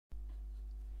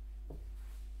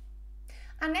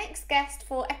Our next guest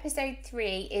for episode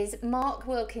 3 is Mark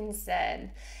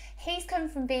Wilkinson. He's come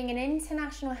from being an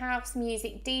international house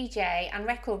music DJ and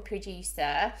record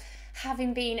producer,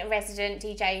 having been a resident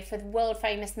DJ for the world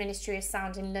famous Ministry of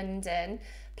Sound in London,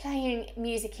 playing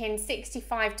music in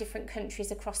 65 different countries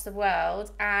across the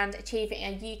world and achieving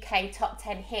a UK top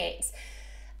 10 hit,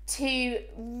 to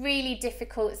really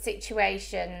difficult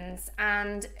situations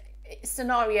and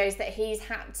scenarios that he's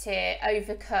had to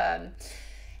overcome.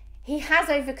 He has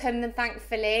overcome them,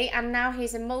 thankfully, and now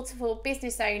he's a multiple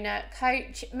business owner,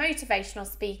 coach, motivational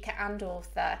speaker and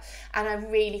author, and I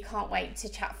really can't wait to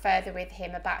chat further with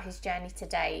him about his journey to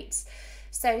date.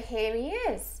 So here he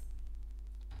is.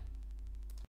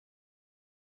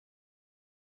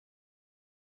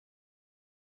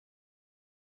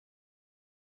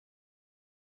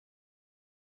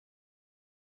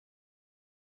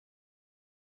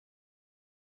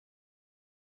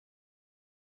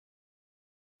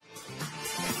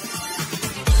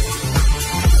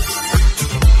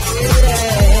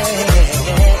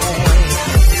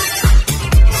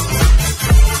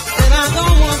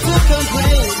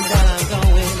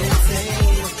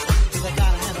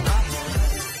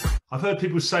 I've heard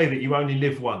people say that you only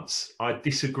live once. I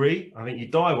disagree. I think you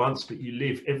die once, but you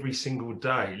live every single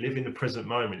day. Live in the present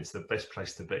moment. It's the best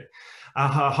place to be.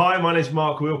 Hi, my name is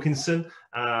Mark Wilkinson.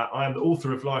 I am the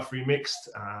author of Life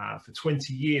Remixed. For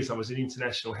 20 years, I was an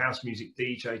international house music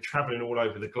DJ, traveling all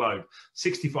over the globe,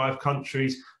 65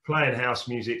 countries, playing house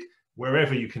music,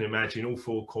 wherever you can imagine, all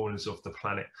 4 corners of the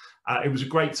planet. It was a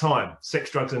great time.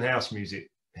 Sex, drugs and house music.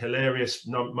 Hilarious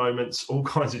moments, all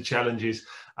kinds of challenges.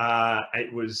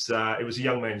 It was a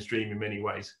young man's dream in many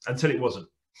ways, until it wasn't.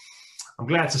 I'm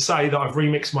glad to say that I've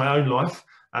remixed my own life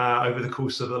over the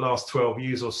course of the last 12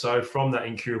 years or so, from that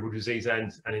incurable disease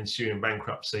and ensuing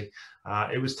bankruptcy.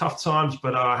 It was tough times,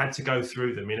 but I had to go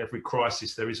through them. In every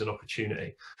crisis, there is an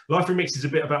opportunity. Life Remixed is a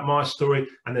bit about my story,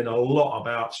 and then a lot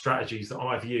about strategies that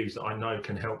I've used that I know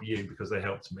can help you because they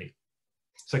helped me.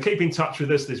 So keep in touch with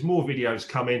us. There's more videos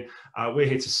coming. We're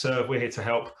here to serve. We're here to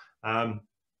help.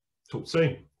 Talk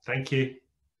soon. Thank you.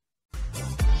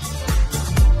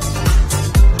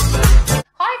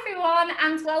 Hi everyone,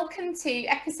 and welcome to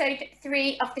episode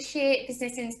 3 of the Sheer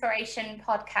Business Inspiration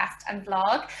podcast and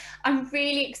vlog. I'm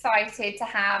really excited to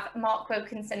have Mark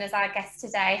Wilkinson as our guest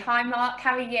today. Hi Mark,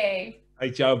 how are you? Hey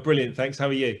Joe, brilliant. Thanks. How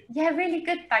are you? Yeah, really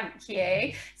good, thank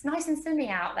you. It's nice and sunny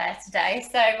out there today,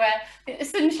 so the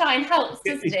sunshine helps,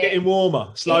 doesn't it? It's getting warmer,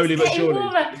 slowly but surely.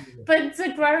 Warmer, but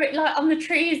to grow it like on the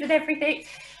trees and everything.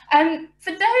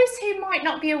 For those who might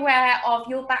not be aware of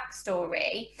your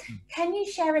backstory, can you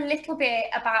share a little bit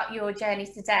about your journey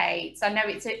to date? So I know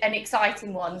it's an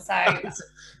exciting one. So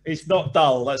it's not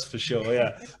dull, that's for sure.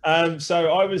 Yeah.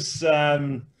 So I was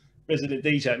resident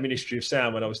DJ at Ministry of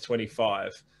Sound when I was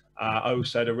 25. I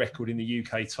also had a record in the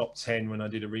UK top 10 when I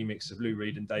did a remix of Lou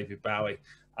Reed and David Bowie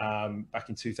back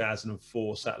in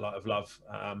 2004, Satellite of Love.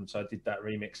 So I did that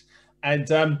remix. And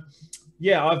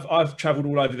yeah, I've traveled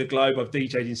all over the globe. I've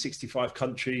DJed in 65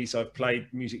 countries. I've played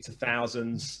music to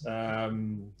thousands,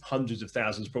 hundreds of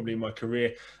thousands probably in my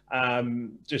career.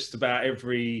 Just about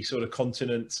every sort of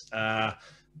continent.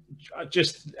 I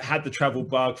just had the travel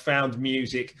bug, found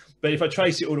music. But if I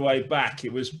trace it all the way back,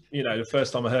 it was, you know, the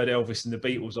first time I heard Elvis and the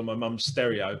Beatles on my mum's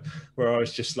stereo, where I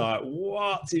was just like,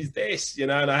 what is this? You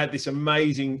know, and I had this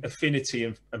amazing affinity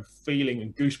and feeling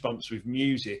and goosebumps with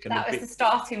music. And that was the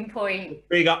starting point.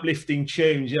 Big uplifting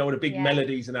tunes, you know, with the big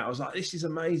melodies and that. I was like, this is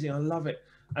amazing. I love it.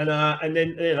 And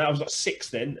then, you know, I was like 6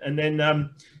 then. And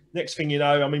then next thing you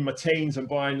know, I'm in my teens and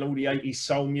buying all the 80s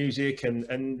soul music. And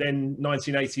then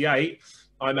 1988,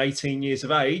 I'm 18 years of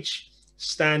age,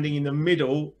 standing in the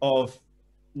middle of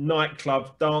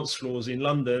nightclub dance floors in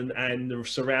London and the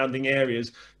surrounding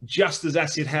areas, just as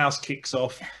acid house kicks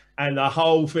off, and the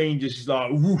whole thing just is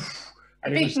like woof.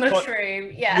 And a big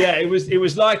mushroom, yeah. Yeah, it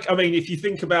was like, I mean, if you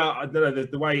think about, I don't know,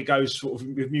 the way it goes sort of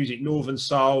with music, Northern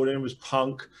Soul, and it was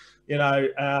punk, you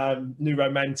know, New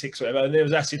Romantics, whatever, and there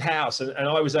was acid house, and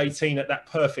I was 18 at that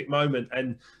perfect moment,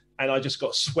 and I just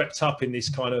got swept up in this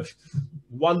kind of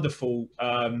wonderful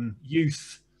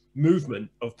youth movement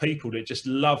of people that just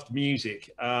loved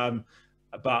music,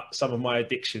 but some of my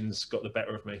addictions got the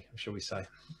better of me, shall we say.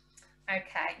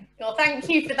 Okay, well, thank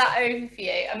you for that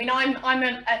overview. I mean, I'm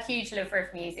a huge lover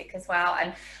of music as well,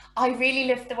 and I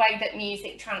really love the way that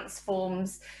music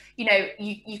transforms. You know,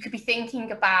 you could be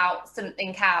thinking about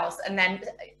something else, and then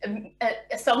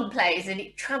a song plays and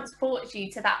it transports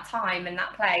you to that time and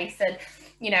that place. And,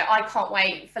 you know, I can't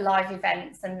wait for live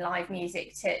events and live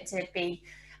music to be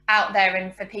out there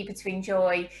and for people to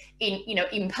enjoy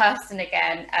in person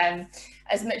again.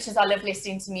 as much as I love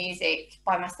listening to music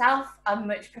by myself, I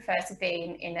much prefer to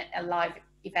be in a live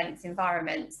events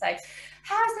environment. So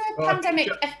how's the pandemic?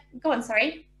 Go on,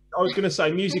 sorry. I was going to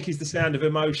say music is the sound of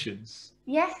emotions.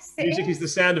 Yes, music is the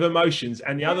sound of emotions.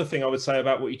 And the other thing I would say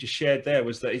about what you just shared there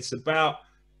was that it's about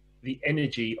the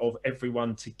energy of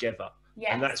everyone together.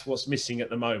 And that's what's missing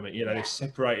at the moment. You know, they've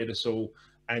separated us all,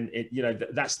 and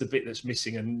that's the bit that's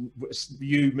missing. And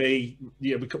you, me,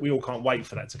 we all can't wait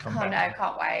for that to come back. Oh no,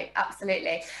 can't wait.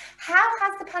 Absolutely. How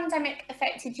has the pandemic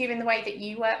affected you in the way that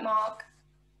you work, Mark?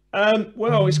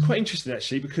 Well, it's quite interesting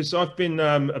actually, because I've been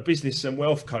a business and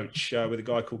wealth coach with a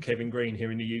guy called Kevin Green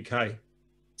here in the UK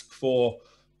for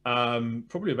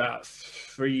probably about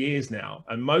 3 years now,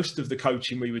 and most of the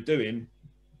coaching we were doing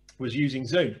was using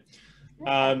Zoom.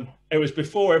 It was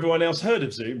before everyone else heard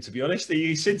of Zoom, to be honest.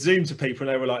 He said Zoom to people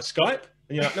and they were like, Skype?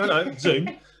 And you're like, no, Zoom.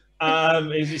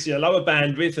 It's a lower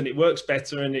bandwidth and it works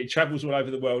better and it travels all over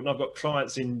the world. And I've got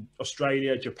clients in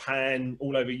Australia, Japan,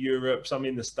 all over Europe, some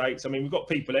in the States. I mean, we've got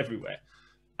people everywhere.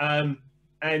 And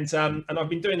I've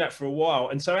been doing that for a while.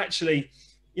 And so actually,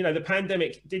 the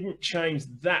pandemic didn't change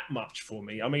that much for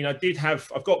me. I mean,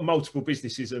 I've got multiple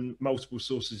businesses and multiple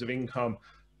sources of income.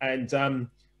 And,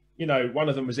 one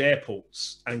of them was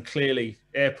airports, and clearly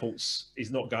airports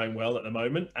is not going well at the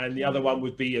moment. And the other one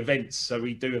would be events. So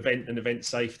we do event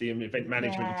safety and event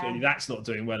management. And clearly that's not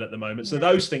doing well at the moment. So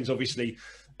those things obviously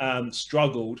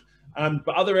struggled.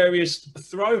 But other areas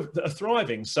are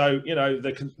thriving. So,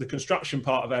 the construction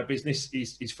part of our business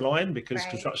is flying because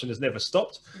construction has never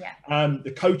stopped.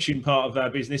 The coaching part of our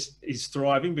business is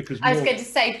thriving because I was going to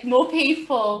say more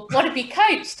people want to be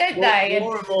coached, don't they?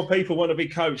 More and more people want to be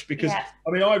coached because,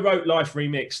 I mean, I wrote Life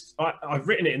Remixed. I've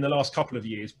written it in the last couple of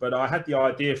years, but I had the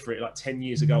idea for it like 10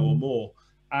 years ago or more.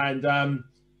 And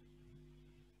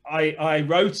I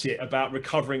wrote it about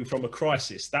recovering from a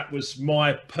crisis. That was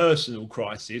my personal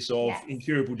crisis of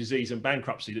incurable disease and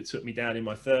bankruptcy that took me down in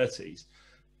my 30s.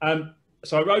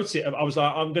 So I wrote it. I was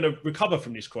like, I'm going to recover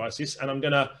from this crisis and I'm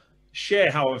going to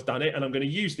share how I've done it. And I'm going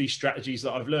to use these strategies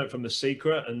that I've learned from The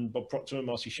Secret and Bob Proctor and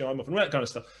Marcy Shimoff and all that kind of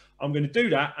stuff. I'm going to do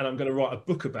that and I'm going to write a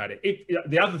book about it.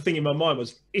 The other thing in my mind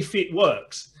was, if it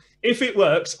works,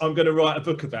 I'm going to write a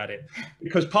book about it,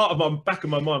 because part of my back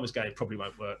of my mind was going, it probably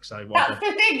won't work. So that's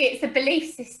the thing; it's a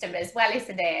belief system as well,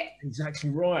 isn't it? Exactly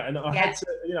right. And I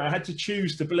had to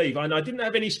choose to believe, and I didn't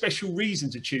have any special reason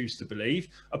to choose to believe,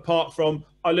 apart from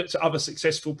I looked at other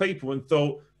successful people and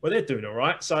thought, well, they're doing all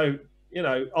right, so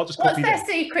I'll just copy them. What's their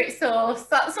secret sauce?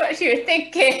 That's what you were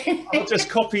thinking. I'll just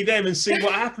copy them and see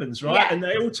what happens, right? And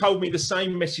they all told me the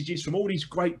same messages from all these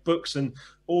great books and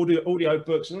audio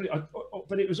books,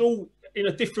 but it was all in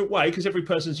a different way because every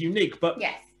person's unique. But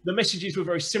the messages were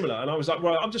very similar, and I was like,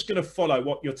 right, I'm just going to follow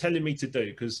what you're telling me to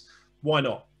do, because why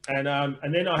not? And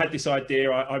then I had this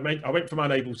idea. I went from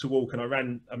unable to walk, and I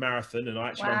ran a marathon, and I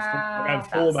actually ran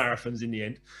four marathons in the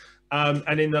end.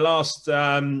 And in the last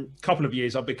couple of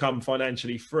years, I've become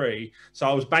financially free. So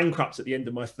I was bankrupt at the end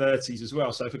of my 30s as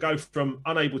well. So if I go from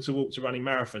unable to walk to running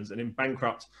marathons and then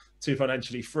bankrupt to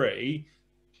financially free,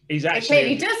 it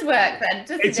clearly does work then,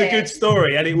 doesn't it? It's a good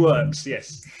story and it works,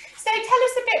 yes. So tell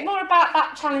us a bit more about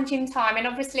that challenging time. And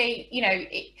obviously,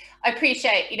 I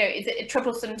appreciate, it's a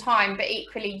troublesome time, but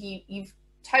equally you've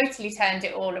totally turned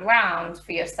it all around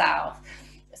for yourself.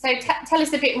 So tell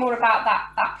us a bit more about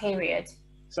that period.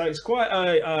 So it's quite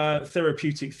a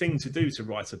therapeutic thing to do to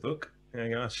write a book.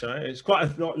 It's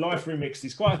quite Life Remixed.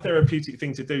 It's quite a therapeutic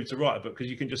thing to do to write a book,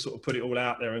 because you can just sort of put it all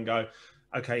out there and go,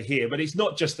 okay, here. But it's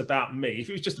not just about me. If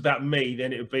it was just about me,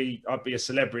 then I'd be a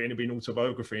celebrity and it'd be an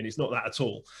autobiography, and it's not that at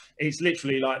all. It's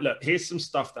literally like, look, here's some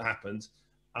stuff that happened,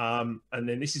 and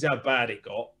then this is how bad it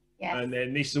got, and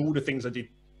then this is all the things I did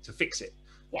to fix it.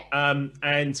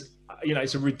 And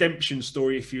it's a redemption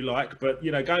story, if you like. But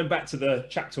going back to the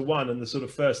chapter 1 and the sort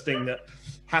of first thing that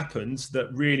happened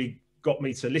that really got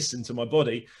me to listen to my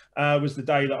body was the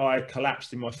day that I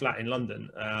collapsed in my flat in London,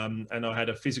 and I had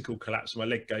a physical collapse. My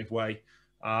leg gave way,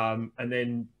 and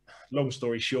then, long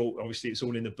story short, obviously it's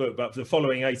all in the book, but the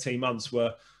following 18 months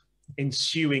were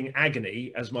ensuing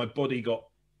agony as my body got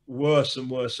worse and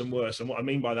worse and worse. And what I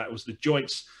mean by that was the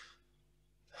joints,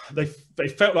 they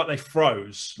felt like they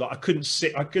froze. Like I couldn't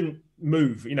sit, I couldn't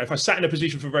move. If I sat in a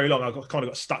position for very long, I kind of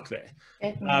got stuck there.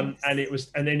 And then it was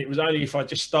only if I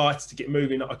just started to get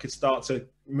moving that I could start to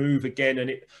move again.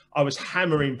 And I was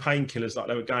hammering painkillers like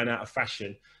they were going out of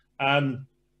fashion. It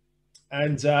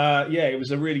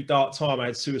was a really dark time. I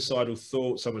had suicidal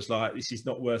thoughts. I was like, this is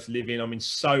not worth living. I'm in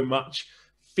so much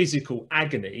physical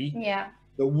agony.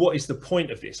 But what is the point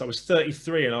of this? I was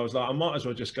 33 and I was like, I might as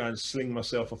well just go and sling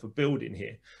myself off a building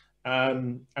here.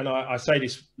 And I say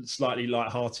this slightly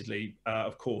lightheartedly,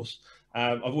 of course.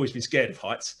 I've always been scared of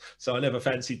heights, so I never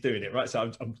fancied doing it, right?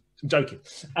 So I'm joking.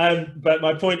 But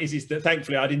my point is that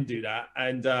thankfully I didn't do that.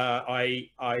 And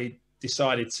I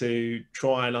decided to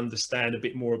try and understand a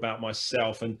bit more about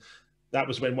myself. And that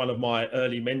was when one of my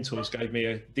early mentors gave me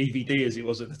a DVD, as it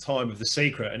was at the time, of The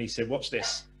Secret. And he said, watch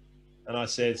this. And I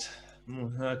said,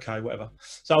 okay, whatever.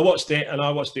 So I watched it, and I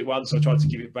watched it once. I tried to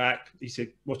give it back. He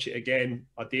said, watch it again.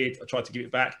 I did. I tried to give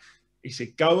it back. He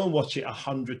said, go and watch it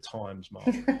 100 times, Mark.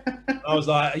 I was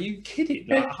like, are you kidding?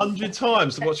 Like 100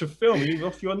 times to watch a film? Are you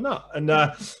off your nut?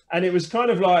 And it was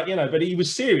kind of like, you know, but he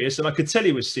was serious, and I could tell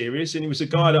he was serious. And he was a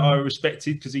guy that I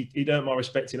respected, because he'd earned my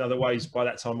respect in other ways by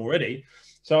that time already.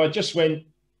 So I just went,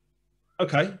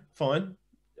 okay, fine,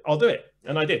 I'll do it.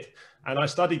 And I did. And I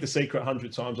studied The Secret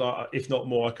 100 times, if not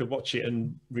more. I could watch it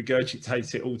and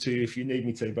regurgitate it all to you if you need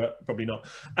me to, but probably not.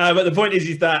 But the point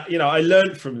is that, you know, I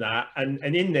learned from that. And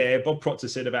in there, Bob Proctor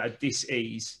said about a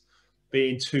dis-ease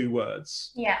being 2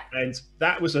 words. Yeah. And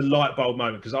that was a light bulb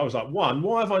moment, because I was like, one,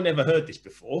 why have I never heard this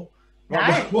before? No.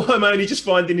 Why am I only just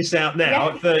finding this out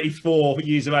now at 34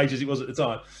 years of age, as it was at the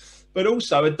time? But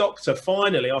also a doctor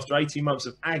finally, after 18 months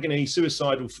of agony,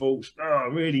 suicidal thoughts,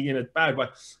 really in a bad way,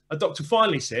 a doctor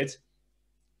finally said,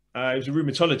 it was a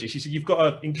rheumatologist, he said, you've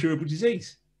got an incurable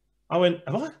disease. I went,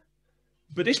 have I?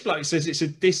 But this bloke says it's a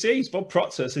disease. Bob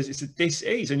Proctor says it's a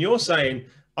disease. And you're saying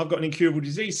I've got an incurable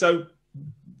disease. So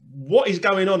what is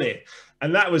going on here?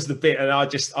 And that was the bit. And I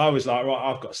was like,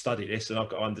 right, I've got to study this, and I've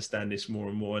got to understand this more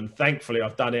and more. And thankfully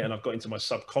I've done it, and I've got into my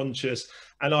subconscious,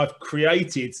 and I've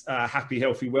created a happy,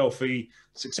 healthy, wealthy,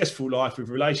 successful life with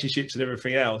relationships and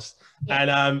everything else.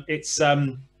 Yeah. And it's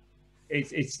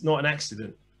not an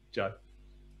accident, Joe.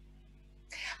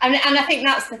 And I think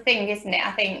that's the thing, isn't it?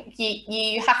 I think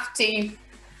you have to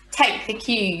take the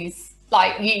cues,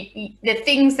 like the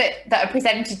things that are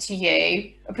presented to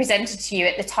you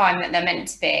at the time that they're meant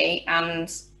to be.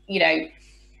 And, you know,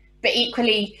 but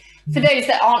equally, for those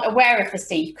that aren't aware of The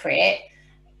Secret,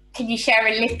 can you share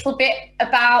a little bit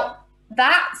about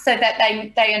that so that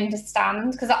they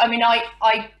understand? Because I mean,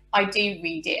 I do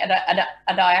read it,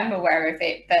 and I am aware of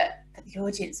it, but the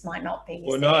audience might not be.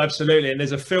 Well, no, absolutely. And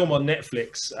there's a film on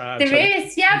Netflix. There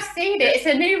is, yeah, I've seen it. It's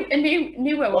a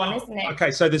newer one, isn't it? Okay,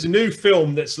 so there's a new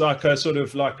film that's like a sort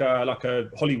of like a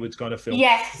Hollywood kind of film.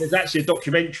 Yes. There's actually a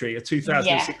documentary, a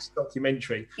 2006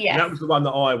 documentary. Yeah. And that was the one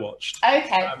that I watched.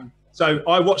 Okay. So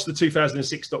I watched the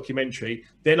 2006 documentary.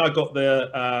 Then I got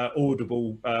the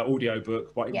Audible audio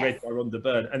book, read by Rhonda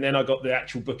Byrne, and then I got the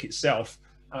actual book itself,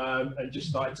 and just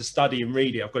started to study and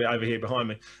read it. I've got it over here behind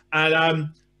me, and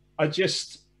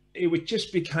it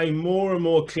just became more and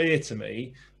more clear to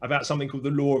me about something called the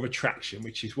law of attraction,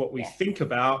 which is what we think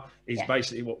about is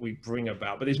basically what we bring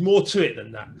about. But there's more to it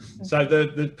than that. So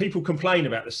the people complain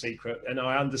about The Secret, and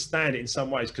I understand it in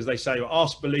some ways, because they say, well,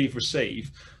 ask, believe,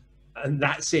 receive, and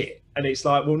that's it. And it's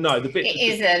like, well, no, the bit it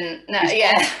isn't. No,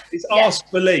 it's ask,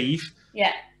 believe,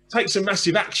 yeah, take some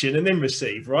massive action, and then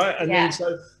receive, right? And then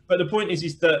but the point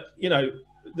is that, you know,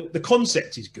 the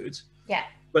concept is good. Yeah.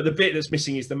 But the bit that's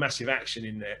missing is the massive action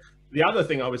in there. The other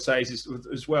thing I would say is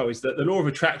as well is that the law of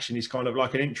attraction is kind of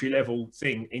like an entry level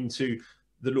thing into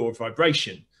the law of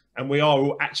vibration. And we are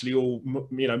all actually all,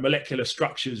 you know, molecular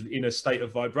structures in a state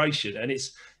of vibration. And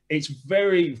it's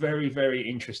very, very, very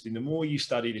interesting. The more you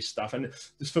study this stuff, and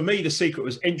for me, The Secret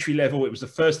was entry level. It was the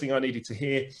first thing I needed to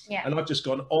hear. Yeah. And I've just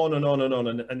gone on and on and on.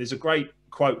 And there's a great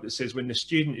quote that says, when the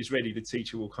student is ready, the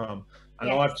teacher will come.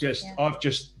 And I've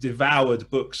just devoured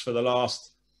books for the last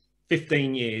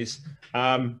 15 years.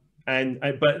 But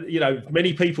you know,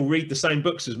 many people read the same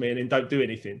books as me and then don't do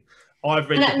anything. I've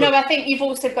read no, I think you've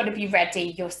also got to be ready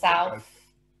yourself,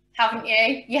 haven't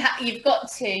you? You've got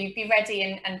to be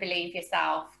ready and believe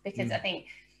yourself, because I think,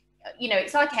 you know,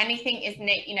 it's like anything, isn't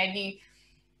it? You know,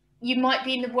 you might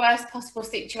be in the worst possible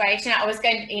situation. I was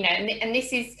going, you know, and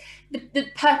this is the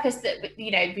purpose that,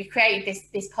 you know, we created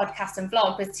this podcast and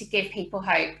vlog, was to give people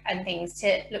hope and things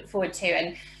to look forward to,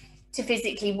 and to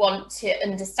physically want to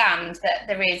understand that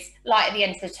there is light at the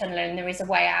end of the tunnel and there is a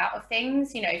way out of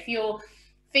things. You know, if you're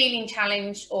feeling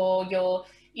challenged or you're,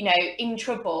 you know, in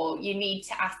trouble, you need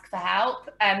to ask for help.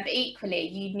 But equally,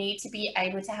 you need to be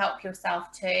able to help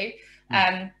yourself too.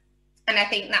 And I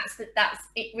think that's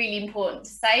really important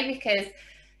to say, because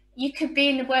you could be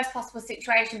in the worst possible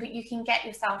situation, but you can get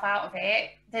yourself out of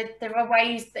it. There are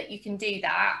ways that you can do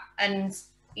that. And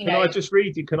you know, can I just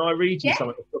read you? Can I read you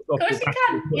something? Of course you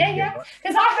can. Yeah.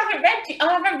 Because I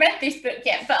haven't read this book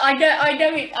yet, but I know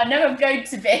I'm going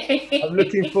to be. I'm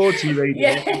looking forward to you reading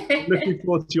it. I'm looking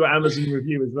forward to your Amazon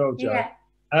review as well, Joe.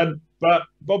 Yeah. But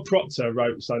Bob Proctor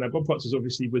wrote, so now Bob Proctor's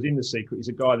obviously within The Secret. He's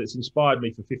a guy that's inspired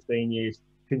me for 15 years,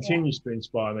 continues to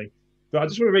inspire me. But I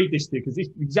just want to read this to you because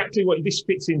this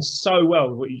fits in so well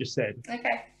with what you just said.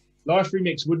 Okay. Life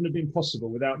Remix wouldn't have been possible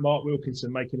without Mark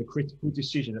Wilkinson making a critical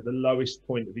decision at the lowest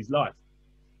point of his life.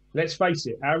 Let's face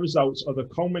it, our results are the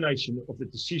culmination of the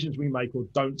decisions we make or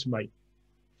don't make.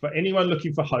 For anyone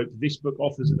looking for hope, this book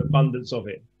offers an abundance of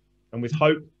it. And with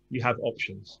hope, you have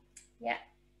options. Yeah.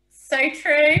 So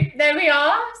true. There we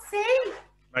are. See?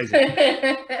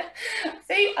 Amazing.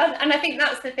 See, and I think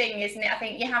that's the thing, isn't it? I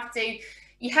think you have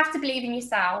to believe in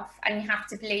yourself, and you have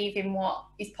to believe in what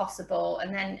is possible,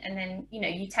 and then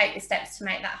you take the steps to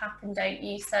make that happen, don't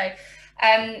you? So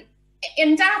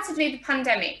undoubtedly the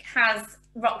pandemic has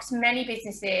rocked many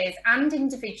businesses and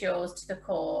individuals to the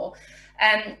core,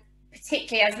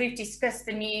 particularly as we've discussed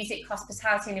the music,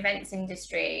 hospitality and events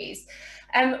industries.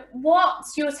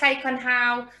 What's your take on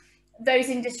how those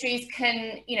industries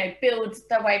can, build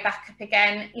their way back up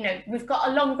again? We've got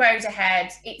a long road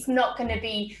ahead. It's not going to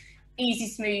be easy,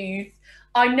 smooth.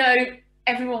 I know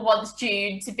everyone wants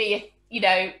June to be,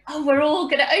 we're all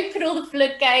going to open all the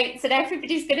floodgates and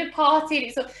everybody's going to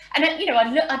party.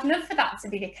 I'd love for that to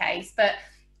be the case, but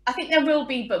I think there will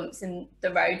be bumps in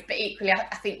the road, but equally,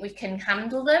 I think we can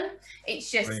handle them.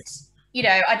 It's just,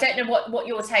 I don't know what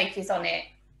your take is on it.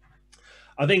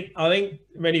 I think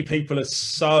many people are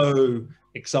so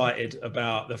excited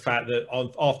about the fact that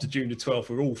after June the 12th,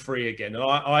 we're all free again. And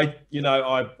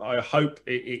I hope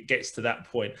it gets to that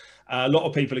point. A lot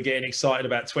of people are getting excited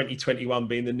about 2021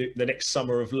 being the next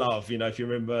summer of love. If you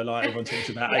remember, like everyone talks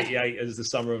about 88 as the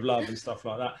summer of love and stuff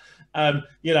like that. I think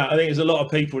there's a lot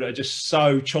of people that are just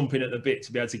so chomping at the bit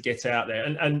to be able to get out there.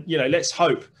 And let's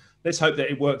hope that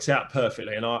it works out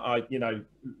perfectly. And I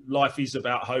life is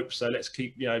about hope. So let's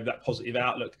keep, that positive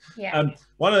outlook. Yeah.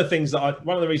 One of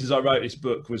the reasons I wrote this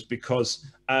book was because,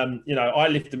 I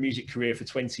lived a music career for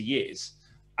 20 years.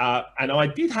 And I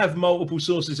did have multiple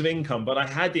sources of income, but I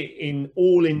had it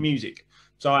all in music.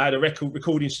 So I had a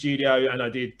recording studio, and I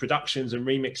did productions and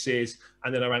remixes,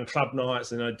 and then I ran club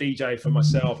nights, and I DJed for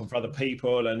myself and for other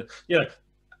people. And,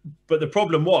 but the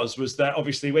problem was that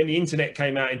obviously when the internet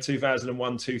came out in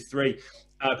 2001, 2, 3,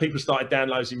 people started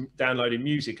downloading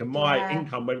music, and my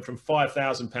income went from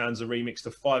 £5,000 a remix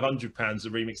to £500 a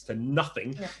remix to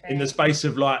nothing in the space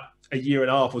of like a year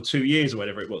and a half or 2 years or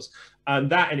whatever it was. And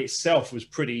that in itself was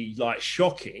pretty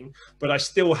shocking, but I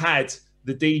still had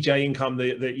the DJ income,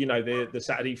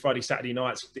 the Friday, Saturday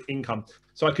nights income.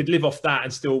 So I could live off that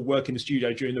and still work in the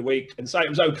studio during the week. And so it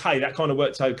was okay. That kind of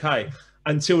worked okay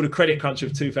until the credit crunch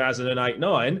of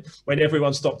 2008-9, when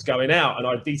everyone stopped going out. And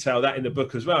I detail that in the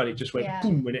book as well. And it just went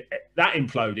boom when that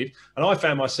imploded. And I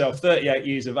found myself 38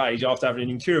 years of age after having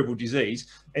an incurable disease,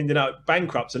 ending up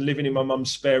bankrupt and living in my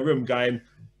mum's spare room going,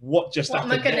 what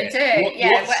am I going to do?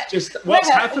 What's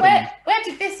happening? Where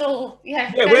did this all?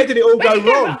 Where did it all go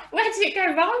wrong? Where did it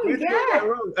go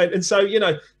wrong? And so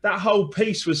that whole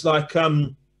piece was like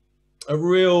a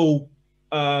real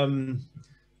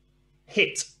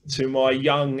hit to my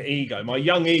young ego. My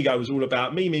young ego was all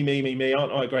about me.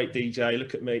 Aren't I a great DJ?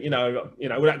 Look at me. All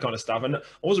that kind of stuff. And I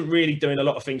wasn't really doing a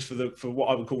lot of things for what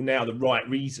I would call now the right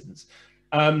reasons.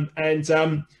 But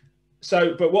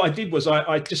what I did was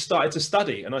I just started to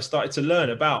study, and I started to learn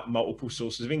about multiple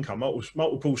sources of income,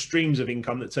 multiple streams of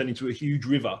income that turned into a huge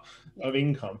river of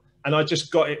income. And I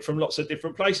just got it from lots of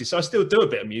different places. So I still do a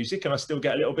bit of music, and I still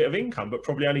get a little bit of income, but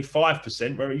probably only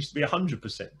 5%, where it used to be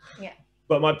 100%. Yeah.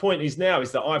 But my point is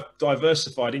that I've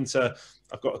diversified into,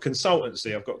 I've got a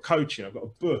consultancy, I've got coaching, I've got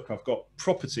a book, I've got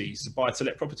properties,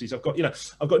 buy-to-let properties. I've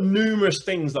got numerous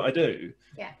things that I do.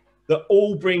 Yeah. That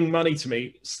all bring money to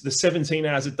me the 17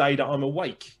 hours a day that I'm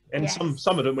awake, and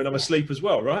some of them when I'm asleep as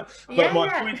well, right? But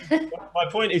my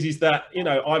point is that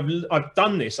I've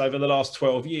done this over the last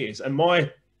 12 years, and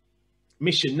my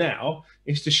mission now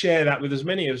is to share that with as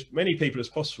many people as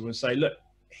possible and say, look,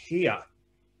 here,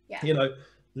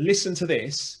 listen to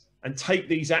this and take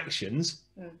these actions,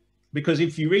 because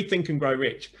if you read Think and Grow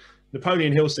Rich,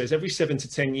 Napoleon Hill says every 7 to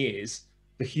 10 years.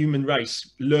 The human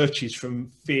race lurches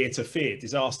from fear to fear,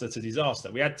 disaster to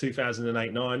disaster. We had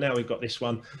 2008-9, now we've got this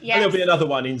one. Yes. And there'll be another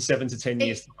one in 7 to 10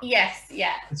 years. Yes,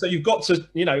 yeah. And so you've got to,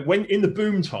 when in the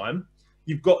boom time,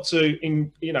 you've got to,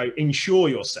 insure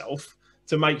yourself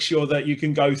to make sure that you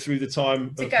can go through the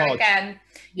time to go again.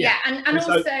 Yeah. And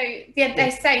also, they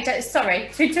say, sorry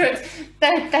to interrupt,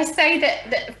 they say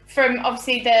that from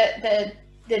obviously the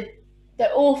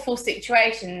awful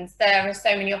situations, there are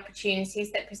so many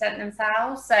opportunities that present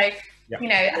themselves. So, I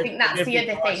think that's the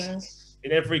other thing.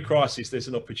 In every crisis, there's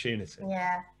an opportunity.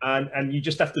 Yeah. And you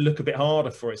just have to look a bit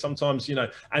harder for it. Sometimes,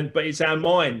 but it's our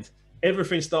mind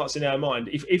everything starts in our mind.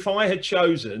 If I had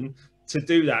chosen to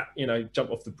do that, you know,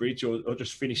 jump off the bridge or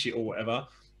just finish it or whatever,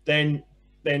 then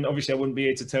obviously I wouldn't be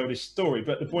here to tell this story.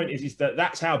 But the point is that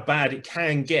that's how bad it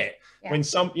can get when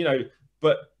some, you know,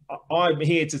 but I'm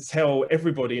here to tell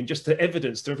everybody and just to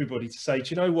evidence to everybody to say,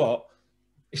 do you know what?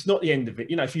 It's not the end of it.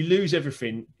 You know, if you lose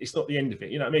everything, it's not the end of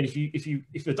it. You know what I mean?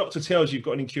 If the doctor tells you've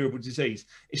got an incurable disease,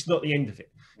 it's not the end of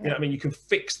it. You know what I mean? You can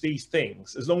fix these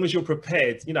things as long as you're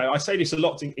prepared. You know, I say this a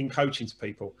lot in coaching to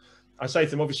people. I say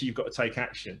to them, obviously you've got to take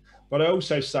action, but I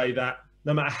also say that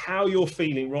no matter how you're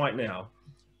feeling right now,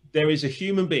 there is a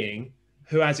human being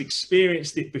who has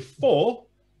experienced it before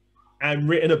and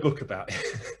written a book about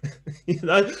it. You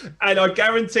know, and I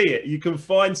guarantee it, you can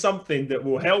find something that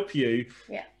will help you.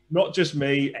 Yeah. Not just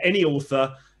me, any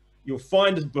author. You'll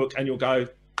find a book and you'll go,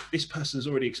 this person's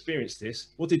already experienced this.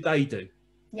 What did they do?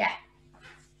 Yeah.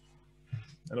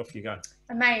 And off you go.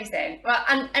 Amazing. Well,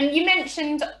 and you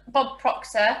mentioned Bob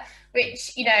Proctor,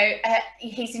 which, you know,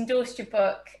 he's endorsed your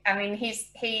book. I mean,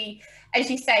 he,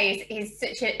 as you say, is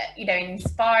such a, you know,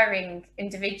 inspiring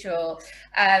individual.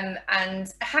 And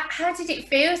how did it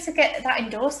feel to get that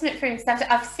endorsement from him?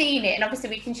 I've seen it, and obviously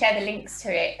we can share the links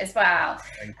to it as well.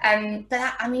 But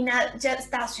that, I mean, that's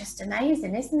just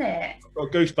amazing, isn't it? I've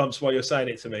got goosebumps while you're saying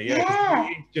it to me. Yeah.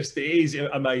 It is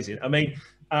amazing. I mean,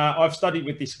 I've studied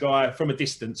with this guy from a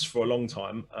distance for a long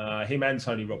time, him and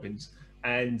Tony Robbins.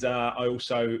 And I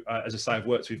also, as I say, I've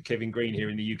worked with Kevin Green here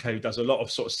in the UK, who does a lot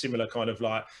of sort of similar kind of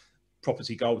like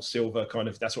property, gold, silver, kind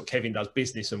of, that's what Kevin does,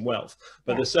 business and wealth.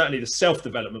 But there's certainly the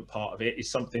self-development part of it is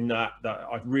something that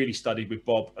I've really studied with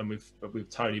Bob and with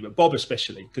Tony, but Bob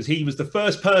especially, because he was the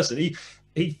first person. He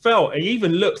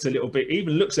even looks a little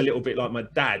bit like my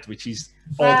dad, which is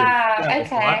odd. Wow,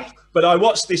 okay. Right? But I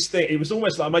watched this thing. It was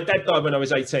almost like my dad died when I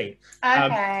was 18.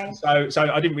 Okay.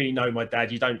 So I didn't really know my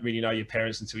dad. You don't really know your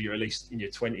parents until you're at least in your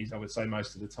 20s, I would say,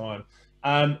 most of the time.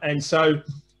 And so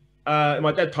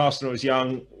my dad passed when I was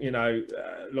young. You know,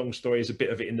 long story, is a bit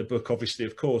of it in the book, obviously,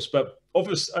 of course. But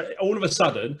obviously, all of a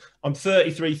sudden, I'm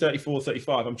 33, 34,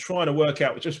 35. I'm trying to work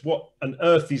out just what on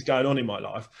earth is going on in my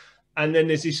life. And then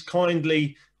there's this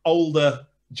kindly older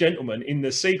gentleman in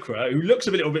The Secret who looks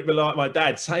a little bit like my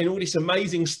dad, saying all this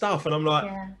amazing stuff. And I'm like,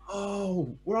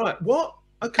 oh, right, what?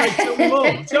 Okay, tell me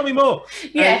more. Tell me more.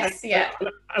 Yes,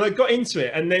 and I got into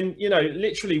it. And then, you know,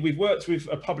 literally we've worked with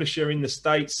a publisher in the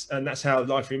States, and that's how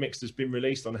Life Remixed has been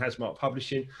released on Hasmark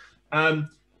Publishing.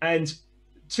 And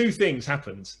two things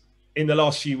happened in the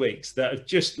last few weeks that have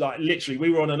just like literally,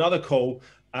 we were on another call.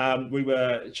 We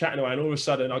were chatting away, and all of a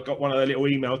sudden I got one of the little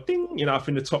emails, ding, you know, up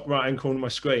in the top right hand corner of my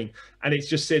screen, and it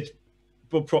just said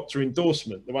Bob Proctor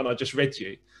endorsement, the one I just read to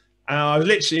you. And I was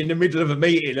literally in the middle of a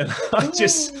meeting, and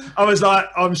I was like,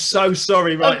 I'm so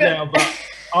sorry now, but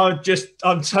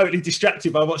I'm totally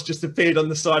distracted by what's just appeared on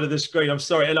the side of the screen. I'm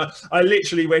sorry. And I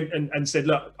literally went and said,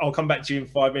 look, I'll come back to you in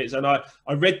 5 minutes. And I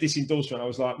read this endorsement. I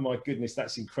was like, my goodness,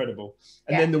 that's incredible.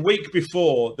 And then the week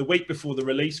before the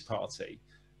release party,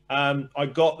 I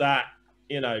got that,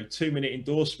 you know, 2-minute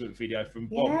endorsement video from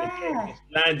Bob. Again, it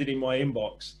landed in my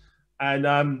inbox,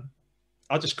 and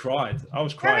I just cried. I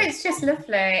was crying. No, it's just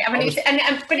lovely. I mean,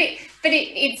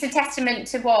 it's a testament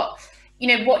to what, you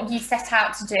know, what you set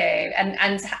out to do,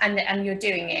 and you're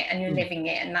doing it, and you're living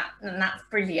it, and that's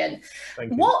brilliant.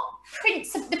 Thank you. What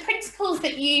the principles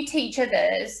that you teach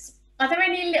others? Are there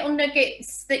any little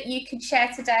nuggets that you could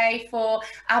share today for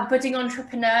our budding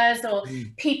entrepreneurs or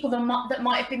people that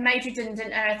might have been made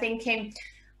redundant and are thinking,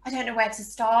 I don't know where to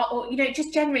start, or, you know,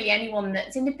 just generally anyone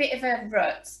that's in a bit of a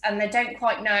rut and they don't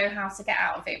quite know how to get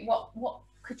out of it? What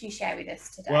could you share with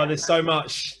us today? Well, there's so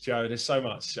much, Joe. There's so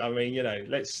much. I mean, you know,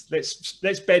 let's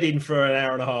bed in for an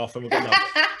hour and a half, and we'll get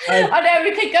I know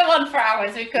we could go on for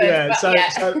hours. We could. Yeah.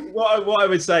 So what I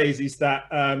would say is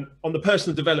that on the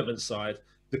personal development side,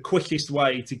 the quickest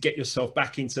way to get yourself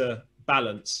back into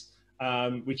balance,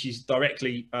 which is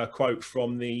directly a quote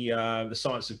from the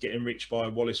Science of Getting Rich by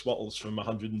Wallace Wattles from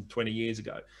 120 years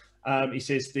ago. He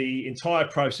says the entire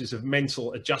process of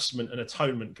mental adjustment and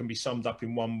atonement can be summed up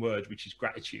in one word, which is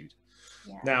gratitude.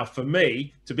 Yeah. Now, for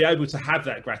me, to be able to have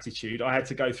that gratitude, I had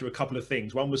to go through a couple of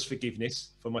things. One was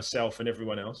forgiveness for myself and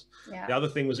everyone else. Yeah. The other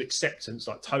thing was acceptance,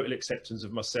 like total acceptance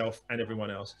of myself and everyone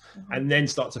else, and then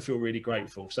start to feel really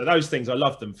grateful. So those things, I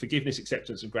love them: forgiveness,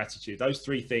 acceptance, and gratitude. Those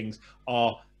three things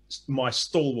are my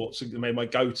stalwarts, my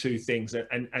go-to things,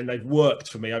 and they've worked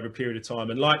for me over a period of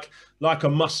time. And like a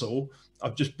muscle,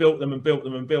 I've just built them and built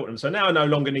them and built them. So now I no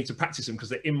longer need to practice them because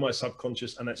they're in my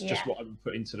subconscious, and that's just what I would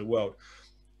put into the world.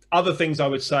 Other things I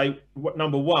would say,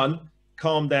 number one,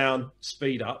 calm down,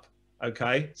 speed up.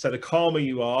 Okay, so the calmer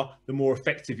you are, the more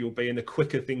effective you'll be, and the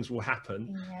quicker things will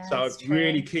happen. Yeah, So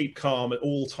really keep calm at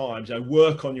all times.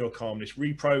 Work on your calmness,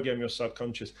 reprogram your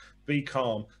subconscious, be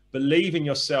calm, believe in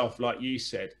yourself, like you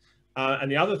said.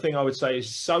 And the other thing I would say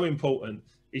is so important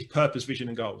is purpose, vision,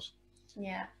 and goals.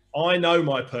 Yeah. I know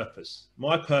my purpose.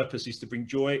 My purpose is to bring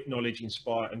joy, knowledge,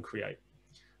 inspire, and create.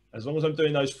 As long as I'm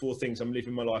doing those 4 things, I'm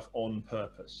living my life on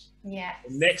purpose. Yes.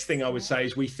 The next thing I would say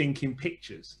is we think in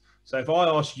pictures. So if I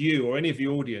ask you or any of the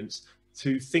audience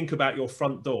to think about your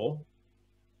front door,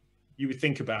 you would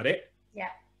think about it. Yeah.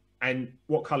 And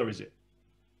what color is it?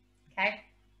 Okay.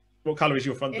 What color is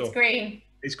your front door? It's green.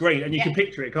 It's green, and you can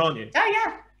picture it, can't you? Oh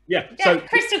yeah. Yeah. Yeah. So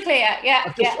crystal clear.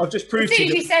 Yeah. I've just proved as soon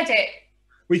to as you you said it.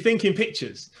 we think in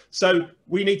pictures. So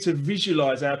we need to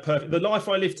visualize our perfect. The life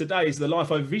I live today is the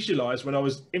life I visualized when I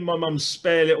was in my mum's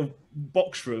spare little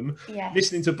box room,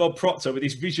 listening to Bob Proctor with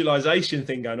this visualization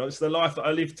thing going on. It's the life that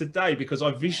I live today because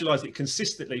I visualized it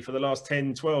consistently for the last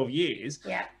 10, 12 years.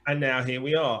 Yeah. And now here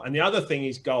we are. And the other thing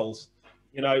is goals.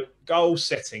 You know, goal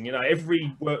setting. You know,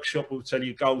 every workshop will tell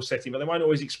you goal setting, but they won't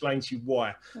always explain to you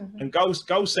why. And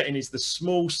goal setting is the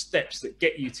small steps that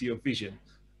get you to your vision.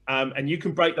 And you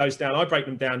can break those down. I break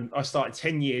them down. I started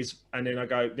 10 years and then I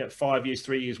go 5 years,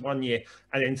 3 years, 1 year,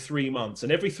 and then 3 months.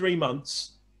 And every 3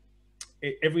 months,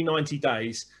 every 90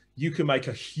 days, you can make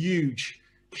a huge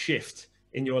shift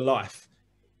in your life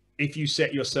if you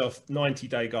set yourself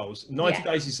 90-day goals. 90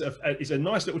 days is a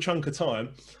nice little chunk of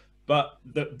time, but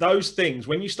those things,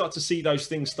 when you start to see those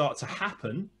things start to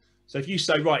happen, so if you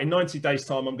say, right, in 90 days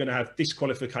time, I'm going to have this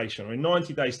qualification, or in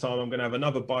 90 days time, I'm going to have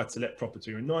another buy-to-let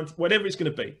property, or in 90, whatever it's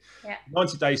going to be,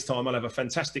 90 days time, I'll have a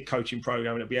fantastic coaching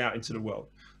program and it'll be out into the world.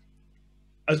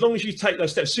 As long as you take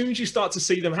those steps, as soon as you start to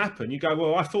see them happen, you go,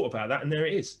 well, I thought about that and there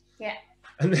it is. Yeah.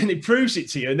 And then it proves it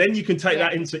to you. And then you can take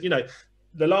that into, you know,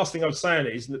 the last thing I was saying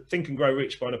is that Think and Grow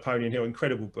Rich by Napoleon Hill,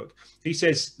 incredible book. He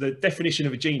says the definition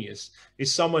of a genius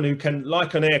is someone who can,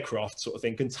 like an aircraft sort of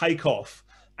thing, can take off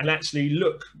and actually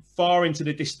look far into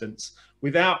the distance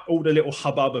without all the little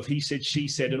hubbub of he said, she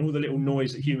said, and all the little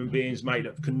noise that human beings make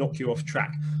that can knock you off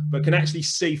track, but can actually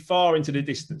see far into the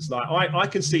distance. Like I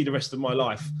can see the rest of my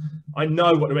life. I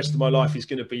know what the rest of my life is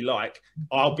going to be like.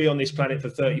 I'll be on this planet for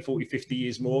 30, 40, 50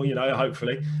 years more, you know,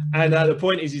 hopefully. And the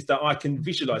point is that I can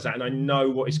visualize that and I know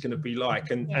what it's going to be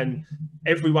like. And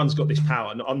everyone's got this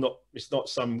power. And it's not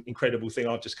some incredible thing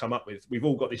I've just come up with. We've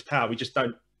all got this power. We just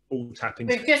don't all tap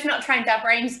into it. We've just not trained our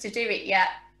brains to do it yet.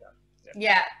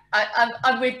 Yeah,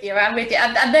 I'm with you. And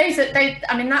those,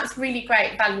 I mean, that's really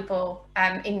great, valuable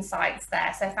insights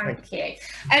there. So thank you.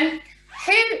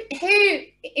 Who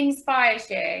inspires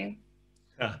you?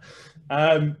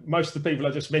 Most of the people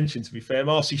I just mentioned, to be fair.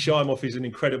 Marcy Shimoff is an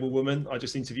incredible woman. I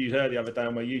just interviewed her the other day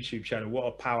on my YouTube channel. What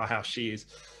a powerhouse she is.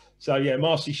 So yeah,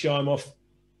 Marcy Shimoff,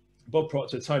 Bob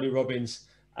Proctor, Tony Robbins.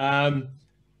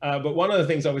 But one of the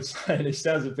things I would say, and it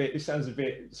sounds a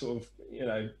bit sort of, you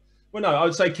know, well, no, I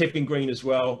would say Kevin Green as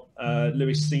well,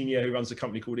 Lewis Senior, who runs a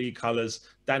company called E-Colors,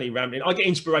 Danny Ramlin. I get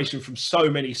inspiration from so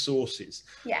many sources.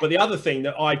 Yeah. But the other thing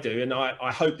that I do, and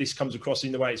I hope this comes across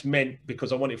in the way it's meant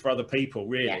because I want it for other people,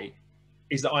 really,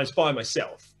 is that I inspire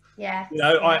myself. Yeah. You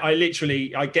know, I literally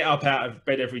get up out of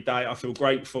bed every day. I feel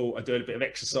grateful. I do a bit of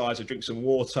exercise. I drink some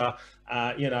water.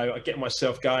 You know, I get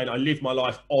myself going. I live my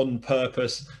life on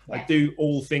purpose. I do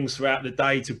all things throughout the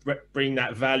day to bring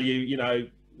that value, you know,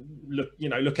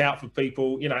 look out for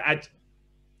people, you know, add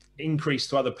increase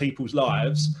to other people's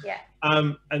lives.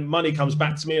 And money comes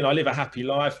back to me and I live a happy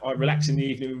life. I relax in the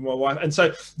evening with my wife. And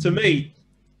so to me,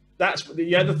 that's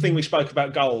the other thing we spoke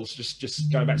about goals,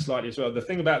 just going back slightly as well. The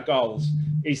thing about goals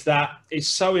is that it's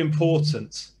so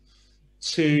important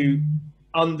to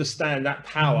understand that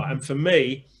power. And for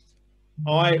me,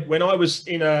 when I was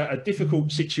in a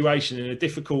difficult situation, in a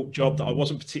difficult job that I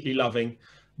wasn't particularly loving,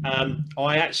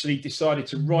 I actually decided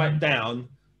to write down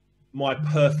my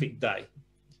perfect day.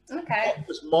 Okay. What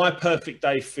does my perfect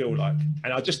day feel like?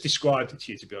 And I just described it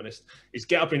to you, to be honest, is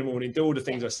get up in the morning, do all the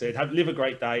things I said, live a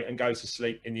great day and go to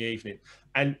sleep in the evening.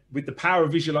 And with the power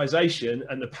of visualization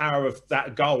and the power of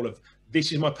that goal of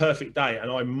this is my perfect day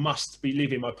and I must be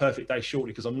living my perfect day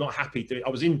shortly because I'm not happy doing it. I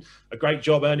was in a great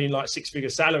job earning like 6-figure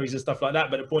salaries and stuff like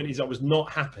that. But the point is I was not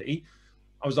happy.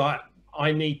 I was like,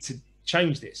 I need to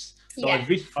change this. So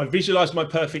I visualized my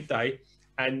perfect day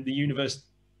and the universe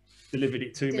delivered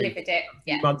it to me a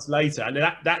few months later. And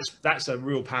that's a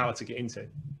real power to get into.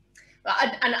 Well,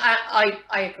 and I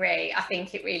agree. I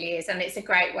think it really is. And it's a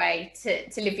great way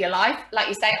to live your life, like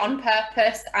you say, on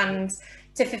purpose. And,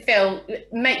 to fulfill,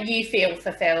 make you feel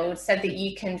fulfilled so that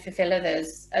you can fulfill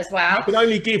others as well. You can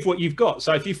only give what you've got.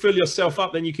 So if you fill yourself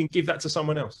up, then you can give that to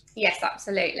someone else. Yes,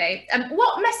 absolutely.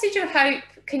 What message of hope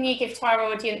can you give to our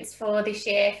audience for this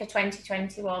year, for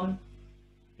 2021?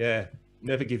 Yeah,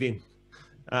 never give in.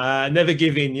 Never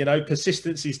give in. You know,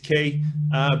 persistence is key.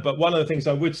 But one of the things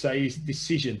I would say is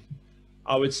decision.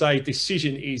 I would say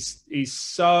decision is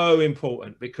so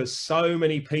important, because so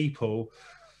many people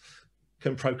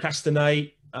can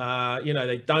procrastinate. You know,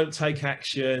 they don't take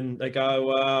action. They go,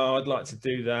 well, I'd like to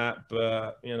do that,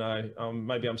 but, you know,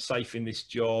 maybe I'm safe in this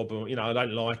job, or, you know, I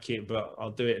don't like it, but I'll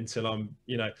do it until I'm,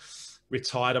 you know,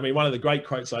 retired. I mean, one of the great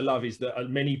quotes I love is that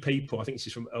many people, I think this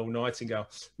is from Earl Nightingale,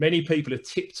 many people are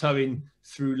tiptoeing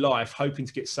through life hoping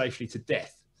to get safely to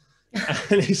death.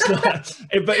 And it's like,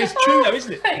 but it's true though,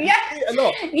 isn't it? Yeah, a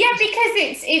lot. Yeah,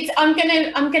 because it's I'm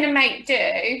gonna make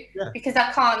do, because I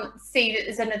can't see that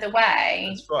there's another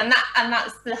way. That's right. And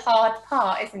that's the hard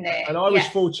part, isn't it? And I was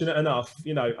fortunate enough,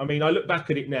 you know, I mean, I look back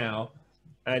at it now,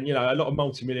 and, you know, a lot of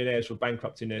multimillionaires were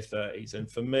bankrupt in their 30s,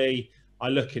 and for me, I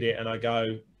look at it and I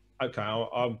go, okay,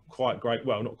 I'm quite great.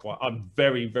 Well, not quite. I'm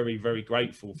very, very, very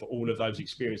grateful for all of those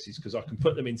experiences, because I can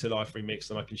put them into Life Remixed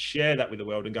and I can share that with the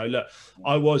world and go, look,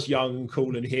 I was young and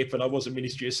cool and hip, and I was a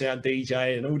Ministry of Sound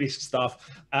DJ and all this stuff.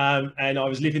 And I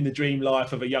was living the dream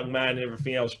life of a young man and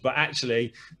everything else. But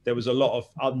actually, there was a lot of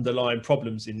underlying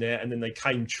problems in there. And then they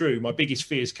came true. My biggest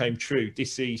fears came true.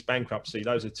 Disease, bankruptcy.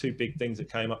 Those are two big things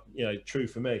that came up, you know, true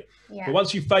for me. Yeah. But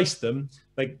once you face them,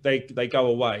 they go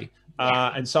away.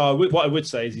 And so what I would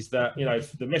say is that, you know,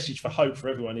 the message for hope for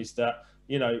everyone is that,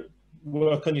 you know,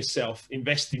 work on yourself,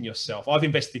 invest in yourself. I've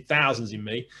invested thousands in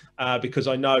me because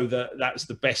I know that that's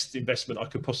the best investment I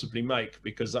could possibly make,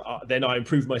 because then I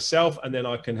improve myself and then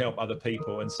I can help other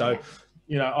people. And so,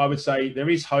 you know, I would say there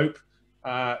is hope.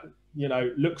 You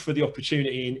know, look for the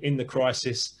opportunity in the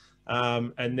crisis,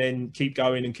 and then keep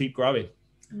going and keep growing.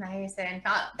 Amazing.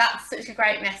 That's such a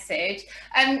great message.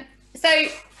 So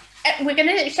we're going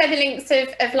to share the links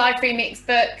of Live Remix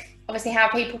book, obviously how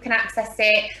people can access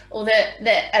it, or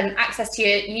the access to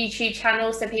your YouTube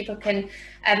channel, so people can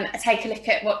take a look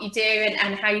at what you do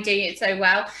and how you're doing it so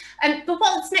well. But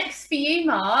what's next for you,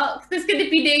 Mark? There's going to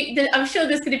be I'm sure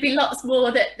there's going to be lots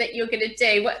more that you're going to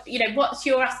do. What's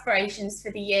your aspirations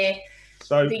for the year,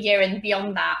 and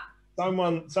beyond that?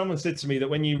 Someone said to me that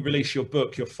when you release your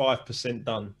book, you're 5%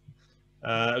 done.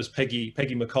 It was Peggy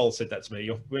McCall said that to me.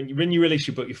 When you release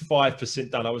your book, you're 5%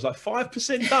 done. I was like,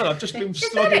 5% done? I've just been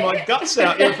slogging my guts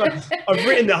out. I've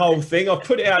written the whole thing. I've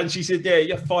put it out, and she said, yeah,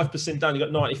 you're 5% done.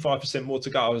 You've got 95% more to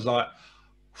go. I was like,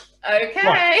 okay,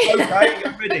 right, okay,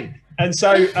 I'm ready. And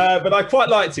so, but I quite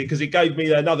liked it because it gave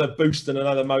me another boost and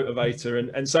another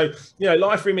motivator. And so, you know,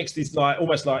 Life Remixed is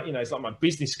almost like, you know, it's like my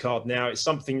business card now. It's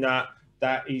something that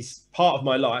is part of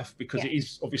my life, because it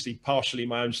is obviously partially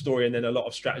my own story, and then a lot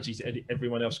of strategies that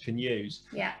everyone else can use.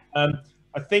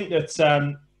 I think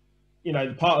that, you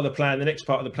know, the next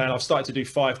part of the plan, I've started to do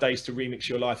 5 days to remix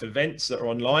your life events that are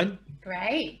online.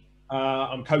 Great.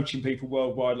 I'm coaching people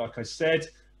worldwide, like I said.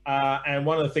 And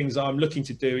one of the things I'm looking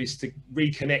to do is to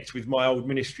reconnect with my old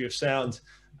Ministry of Sound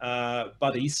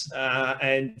buddies.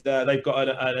 And they've got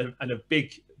a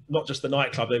big, not just the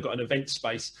nightclub, they've got an event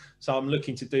space. So I'm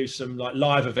looking to do some like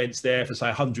live events there for say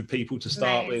 100 people to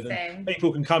start with, and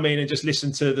people can come in and just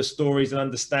listen to the stories and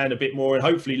understand a bit more, and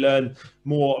hopefully learn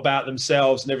more about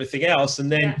themselves and everything else.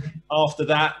 And then after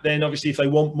that, then obviously if they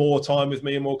want more time with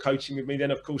me and more coaching with me, then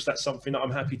of course that's something that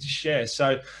I'm happy to share.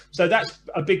 So that's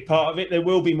a big part of it. There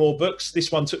will be more books.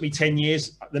 This one took me 10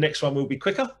 years. The next one will be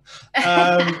quicker.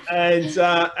 And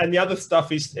the other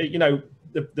stuff is, you know,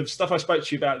 the stuff I spoke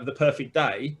to you about, the perfect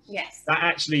day, that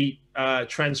actually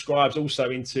transcribes also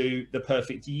into the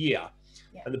perfect year.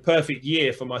 And the perfect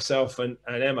year for myself and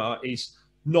Emma is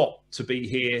not to be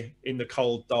here in the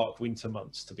cold, dark winter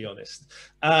months, to be honest.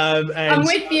 I'm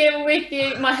with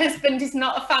you. My husband is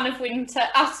not a fan of winter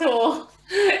at all.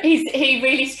 He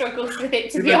really struggles with it,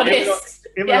 to be honest.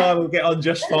 Him and I will get on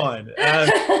just fine.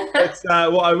 But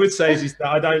what I would say is that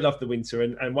I don't love the winter.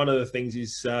 And one of the things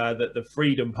is that the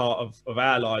freedom part of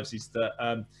our lives is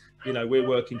that, you know, we're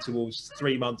working towards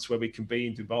 3 months where we can be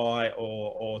in Dubai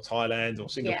or Thailand or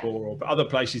Singapore or other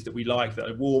places that we like that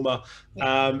are warmer,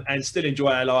 and still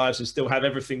enjoy our lives and still have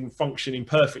everything functioning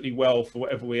perfectly well for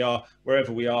wherever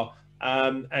we are.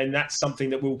 And that's something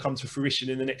that will come to fruition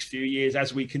in the next few years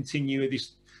as we continue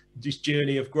this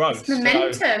journey of growth. It's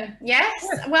momentum. Yes.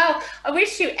 Well, I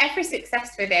wish you every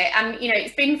success with it. And, you know,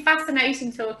 it's been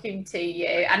fascinating talking to you,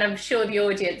 and I'm sure the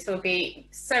audience will be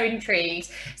so intrigued.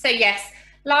 So yes,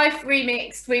 Life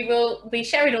Remixed. We will be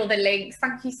sharing all the links.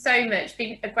 Thank you so much.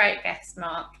 Been a great guest,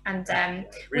 Mark, and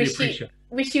Really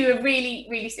wish you a really,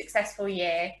 really successful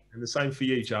year. And the same for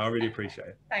you, Joe. I really appreciate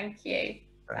it. Thank you.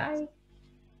 Thanks. Bye.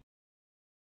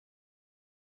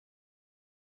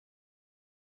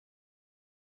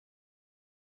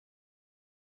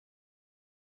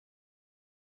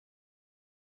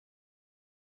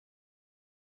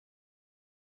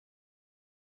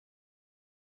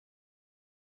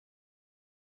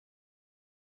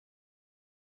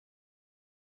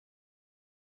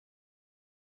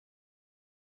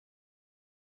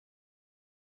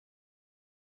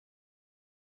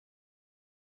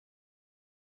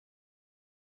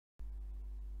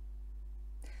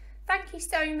 Thank you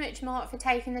so much, Mark, for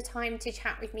taking the time to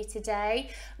chat with me today.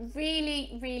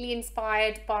 Really, really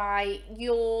inspired by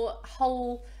your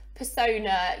whole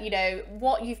persona, you know,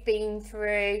 what you've been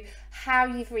through, how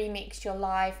you've remixed your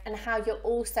life, and how you're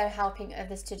also helping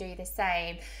others to do the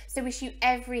same. So wish you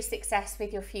every success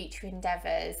with your future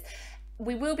endeavours.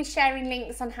 We will be sharing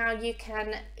links on how you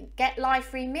can get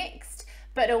Life Remixed,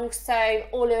 but also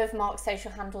all of Mark's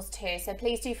social handles too. So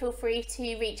please do feel free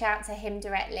to reach out to him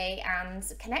directly and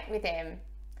connect with him.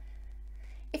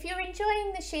 If you're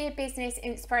enjoying the Sheer Business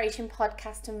Inspiration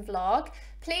podcast and vlog,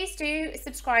 please do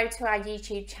subscribe to our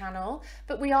YouTube channel,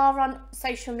 but we are on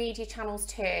social media channels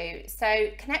too. So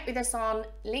connect with us on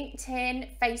LinkedIn,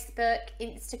 Facebook,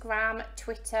 Instagram,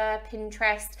 Twitter,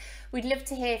 Pinterest. We'd love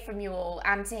to hear from you all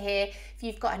and to hear if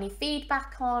you've got any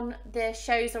feedback on the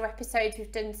shows or episodes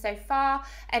we've done so far,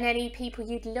 and any people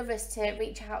you'd love us to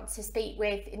reach out to speak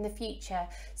with in the future.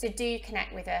 So do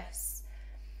connect with us.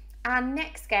 Our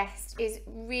next guest is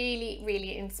really,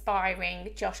 really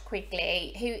inspiring, Josh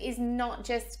Quigley, who is not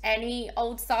just any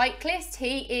old cyclist.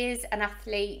 He is an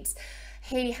athlete.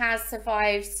 He has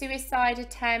survived suicide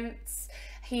attempts.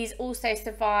 He's also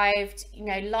survived, you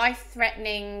know,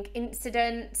 life-threatening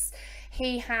incidents.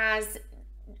 He has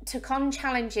took on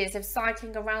challenges of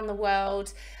cycling around the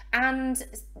world and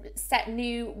set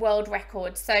new world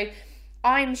records. So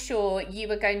I'm sure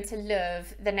you are going to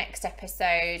love the next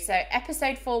episode. So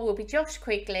episode 4 will be Josh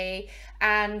Quigley,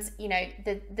 and you know,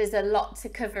 there's a lot to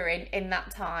cover in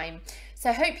that time. So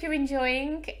I hope you're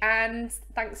enjoying, and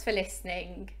thanks for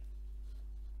listening.